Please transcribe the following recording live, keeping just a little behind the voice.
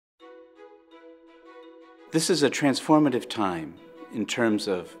This is a transformative time in terms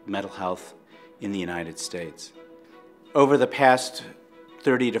of mental health in the United States. Over the past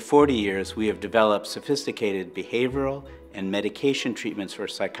 30 to 40 years, we have developed sophisticated behavioral and medication treatments for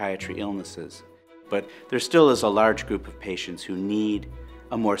psychiatry illnesses. But there still is a large group of patients who need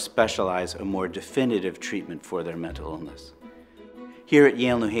a more specialized, a more definitive treatment for their mental illness. Here at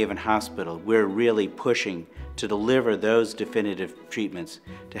Yale New Haven Hospital, we're really pushing to deliver those definitive treatments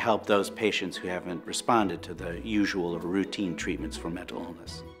to help those patients who haven't responded to the usual or routine treatments for mental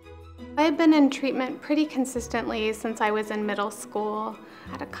illness. I've been in treatment pretty consistently since I was in middle school.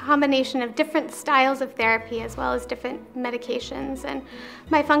 I had a combination of different styles of therapy as well as different medications, and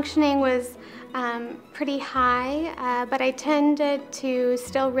my functioning was pretty high, but I tended to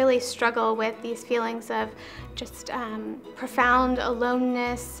still really struggle with these feelings of just profound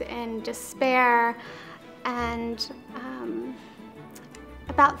aloneness and despair. And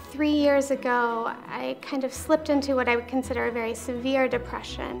about 3 years ago, I kind of slipped into what I would consider a very severe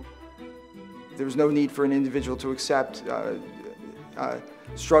depression. There was no need for an individual to accept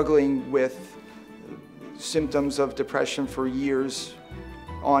struggling with symptoms of depression for years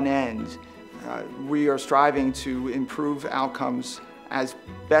on end. We are striving to improve outcomes as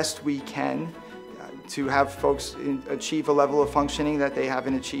best we can, to have folks achieve a level of functioning that they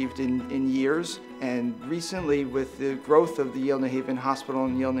haven't achieved in years. And recently, with the growth of the Yale New Haven Hospital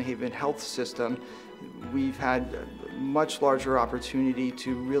and Yale New Haven Health System, we've had a much larger opportunity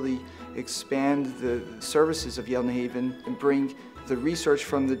to really expand the services of Yale New Haven and bring the research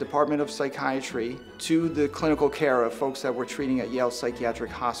from the Department of Psychiatry to the clinical care of folks that we're treating at Yale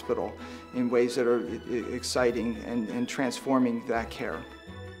Psychiatric Hospital in ways that are exciting and transforming that care.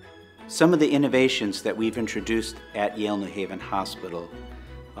 Some of the innovations that we've introduced at Yale New Haven Hospital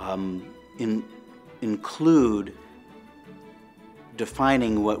include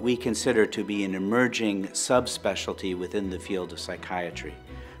defining what we consider to be an emerging subspecialty within the field of psychiatry,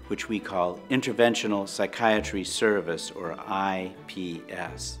 which we call Interventional Psychiatry Service, or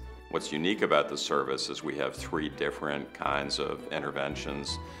IPS. What's unique about the service is we have 3 different kinds of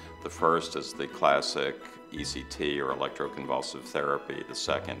interventions. The first is the classic ECT, or electroconvulsive therapy. The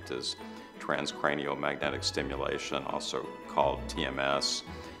second is Transcranial Magnetic Stimulation, also called TMS.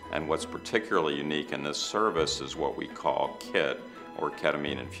 And what's particularly unique in this service is what we call KIT, or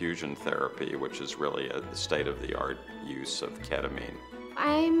Ketamine Infusion Therapy, which is really a state-of-the-art use of ketamine.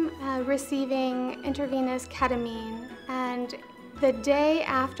 I'm receiving intravenous ketamine, and the day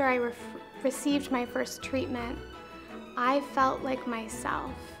after I received my first treatment, I felt like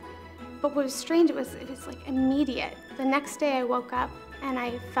myself. But what was strange, it was like immediate. The next day I woke up and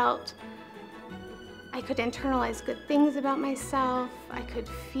I felt I could internalize good things about myself. I could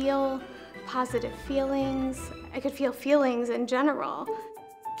feel positive feelings. I could feel feelings in general.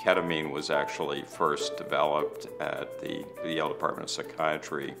 Ketamine was actually first developed at the Yale Department of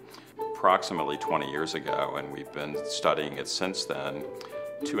Psychiatry approximately 20 years ago, and we've been studying it since then.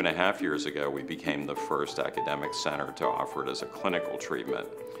 2.5 years ago, we became the first academic center to offer it as a clinical treatment.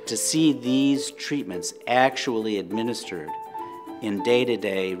 To see these treatments actually administered in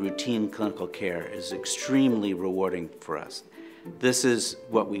day-to-day routine clinical care is extremely rewarding for us. This is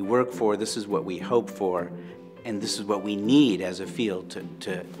what we work for, this is what we hope for, and this is what we need as a field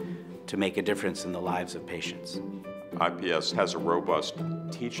to make a difference in the lives of patients. IPS has a robust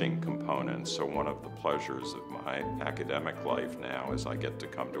teaching component, so one of the pleasures of my academic life now is I get to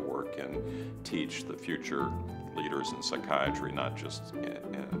come to work and teach the future leaders in psychiatry, not just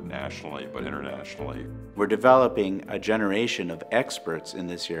nationally, but internationally. We're developing a generation of experts in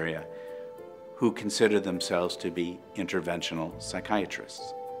this area who consider themselves to be interventional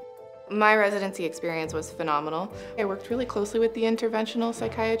psychiatrists. My residency experience was phenomenal. I worked really closely with the Interventional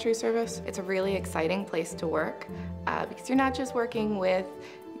Psychiatry Service. It's a really exciting place to work because you're not just working with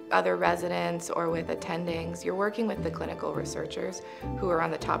other residents or with attendings, you're working with the clinical researchers who are on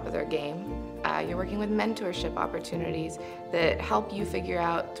the top of their game. You're working with mentorship opportunities that help you figure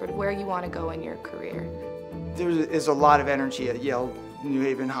out sort of where you want to go in your career. There is a lot of energy at Yale New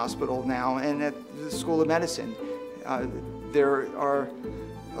Haven Hospital now and at the School of Medicine. There are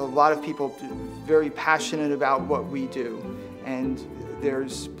a lot of people very passionate about what we do, and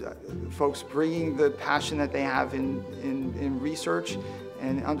there's folks bringing the passion that they have in research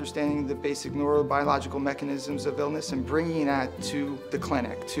and understanding the basic neurobiological mechanisms of illness and bringing that to the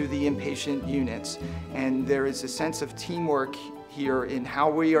clinic, to the inpatient units. And there is a sense of teamwork here in how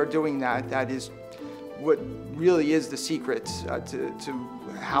we are doing that. That is what really is the secret to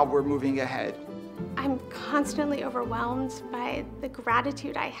how we're moving ahead. I'm constantly overwhelmed by the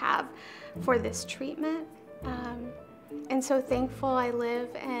gratitude I have for this treatment. and so thankful I live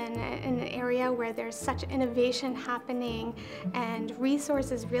in an area where there's such innovation happening and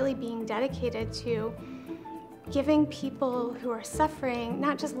resources really being dedicated to giving people who are suffering,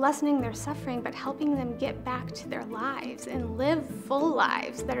 not just lessening their suffering, but helping them get back to their lives and live full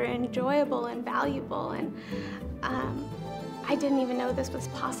lives that are enjoyable and valuable. And I didn't even know this was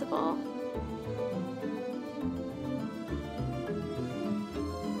possible.